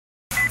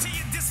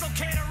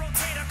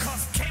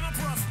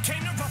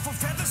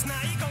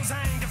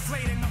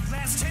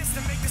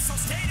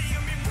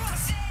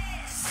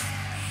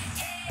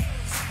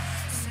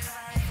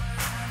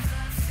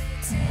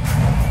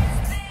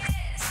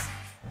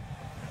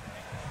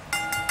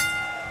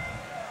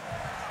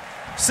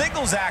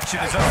Singles action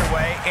is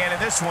underway, and in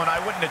this one,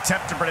 I wouldn't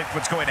attempt to predict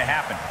what's going to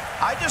happen.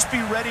 I'd just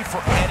be ready for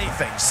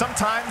anything.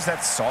 Sometimes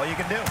that's all you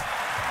can do.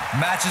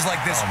 Matches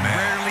like this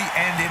rarely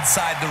end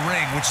inside the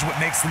ring, which is what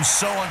makes them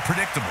so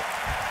unpredictable.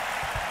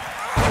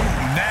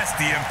 Ooh,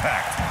 nasty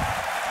impact.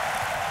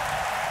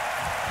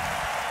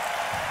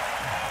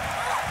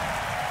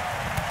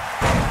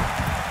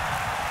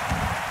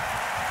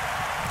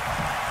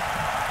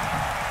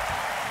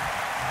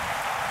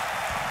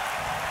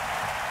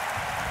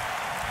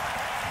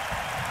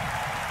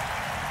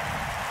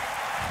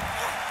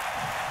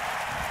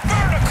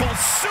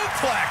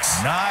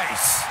 Suplex.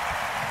 Nice.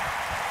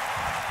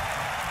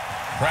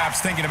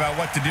 Perhaps thinking about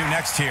what to do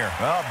next here.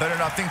 Well, better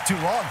not think too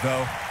long,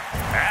 though.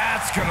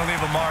 That's going to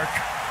leave a mark.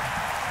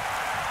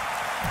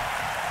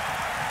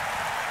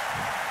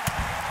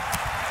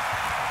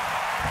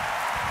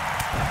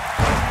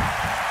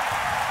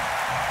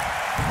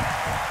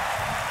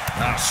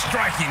 A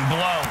striking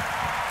blow.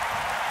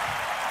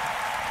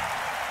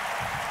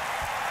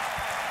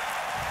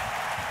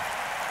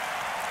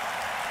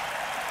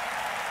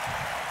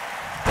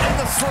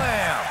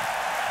 Slam.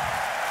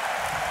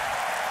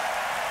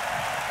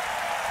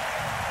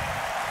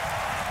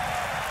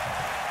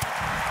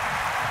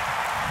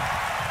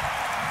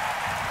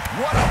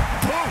 What a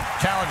boot.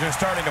 Challenger's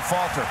starting to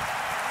falter.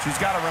 She's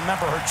got to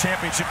remember her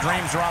championship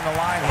dreams are on the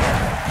line here.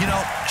 You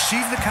know,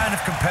 she's the kind of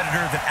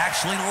competitor that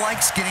actually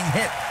likes getting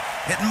hit.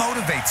 It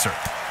motivates her.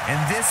 And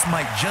this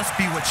might just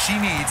be what she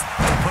needs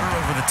to put her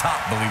over the top,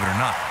 believe it or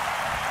not.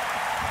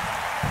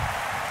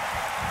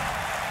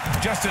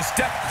 Just a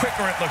step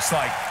quicker, it looks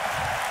like.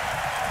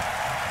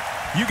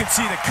 You can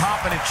see the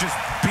confidence just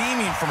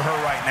beaming from her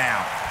right now.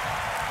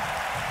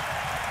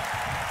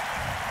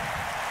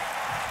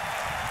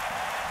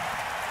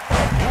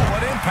 Ooh,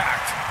 what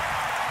impact.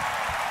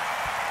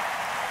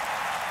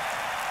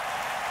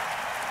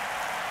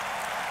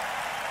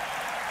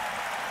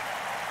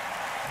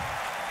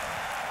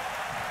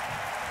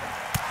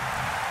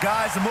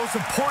 Guys, the most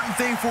important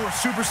thing for a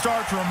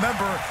superstar to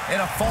remember in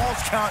a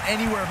Falls Count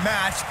Anywhere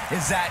match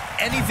is that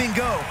anything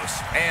goes.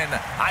 And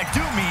I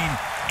do mean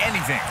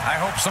anything.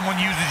 I hope someone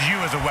uses you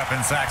as a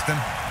weapon, Saxton.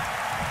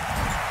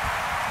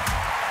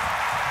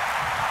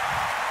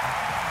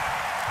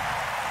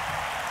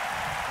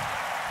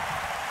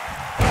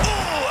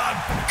 Ooh, a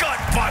gut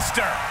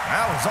buster.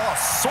 That was all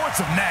sorts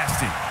of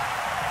nasty.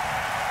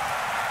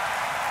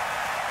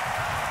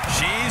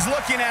 She's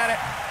looking at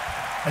it.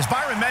 As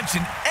Byron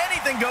mentioned,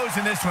 anything goes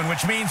in this one,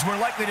 which means we're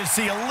likely to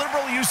see a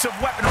liberal use of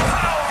weapon.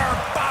 Power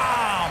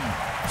bomb.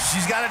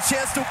 She's got a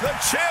chance to... The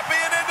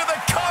champion into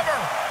the cover.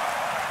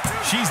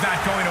 She's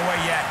not going away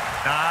yet.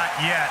 Not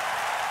yet.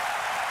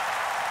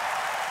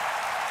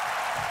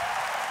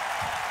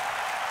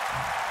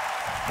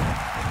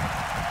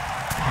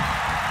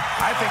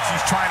 I think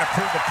she's trying to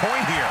prove a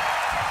point here.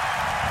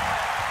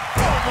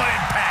 Oh, what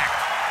impact.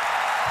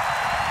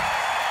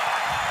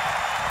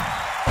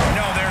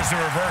 No, there's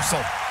the reversal.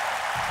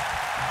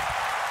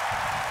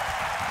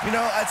 You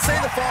know, I'd say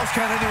the Falls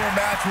Count Anywhere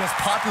match was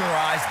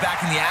popularized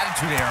back in the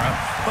Attitude Era,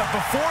 but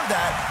before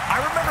that, I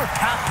remember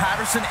Pat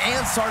Patterson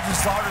and Sergeant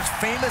Slaughter's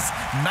famous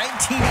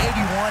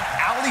 1981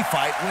 alley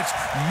fight, which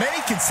many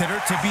consider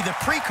to be the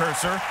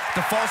precursor to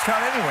Falls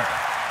Count Anywhere.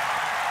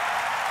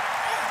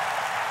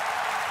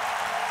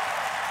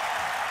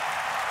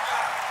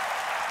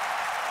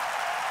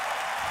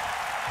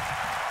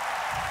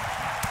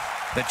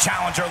 The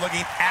challenger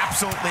looking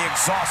absolutely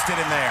exhausted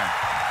in there.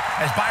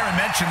 As Byron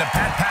mentioned, the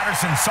Pat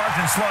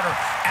Patterson-Sergeant Slaughter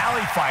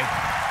alley fight.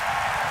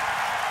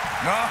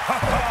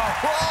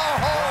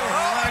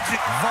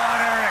 Legend Von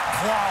Erich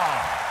Claw.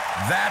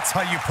 That's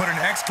how you put an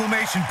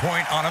exclamation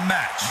point on a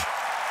match.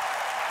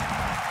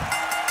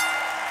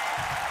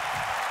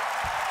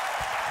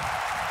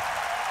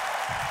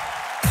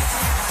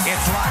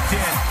 It's locked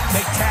in.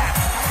 They tap.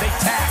 They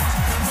tap.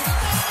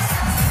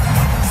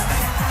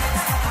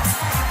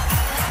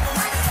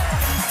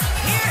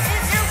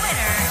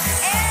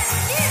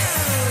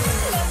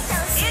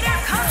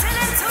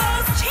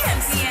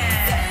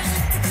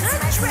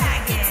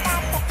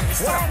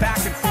 What a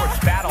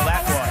back-and-forth battle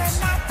that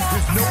was.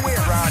 There's no way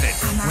around it.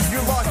 When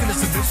you're locked in a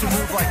submission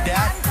move like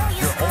that,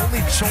 your only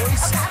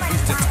choice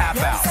is to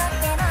tap out.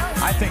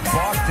 I think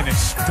Boston is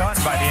stunned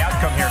by the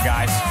outcome here,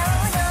 guys.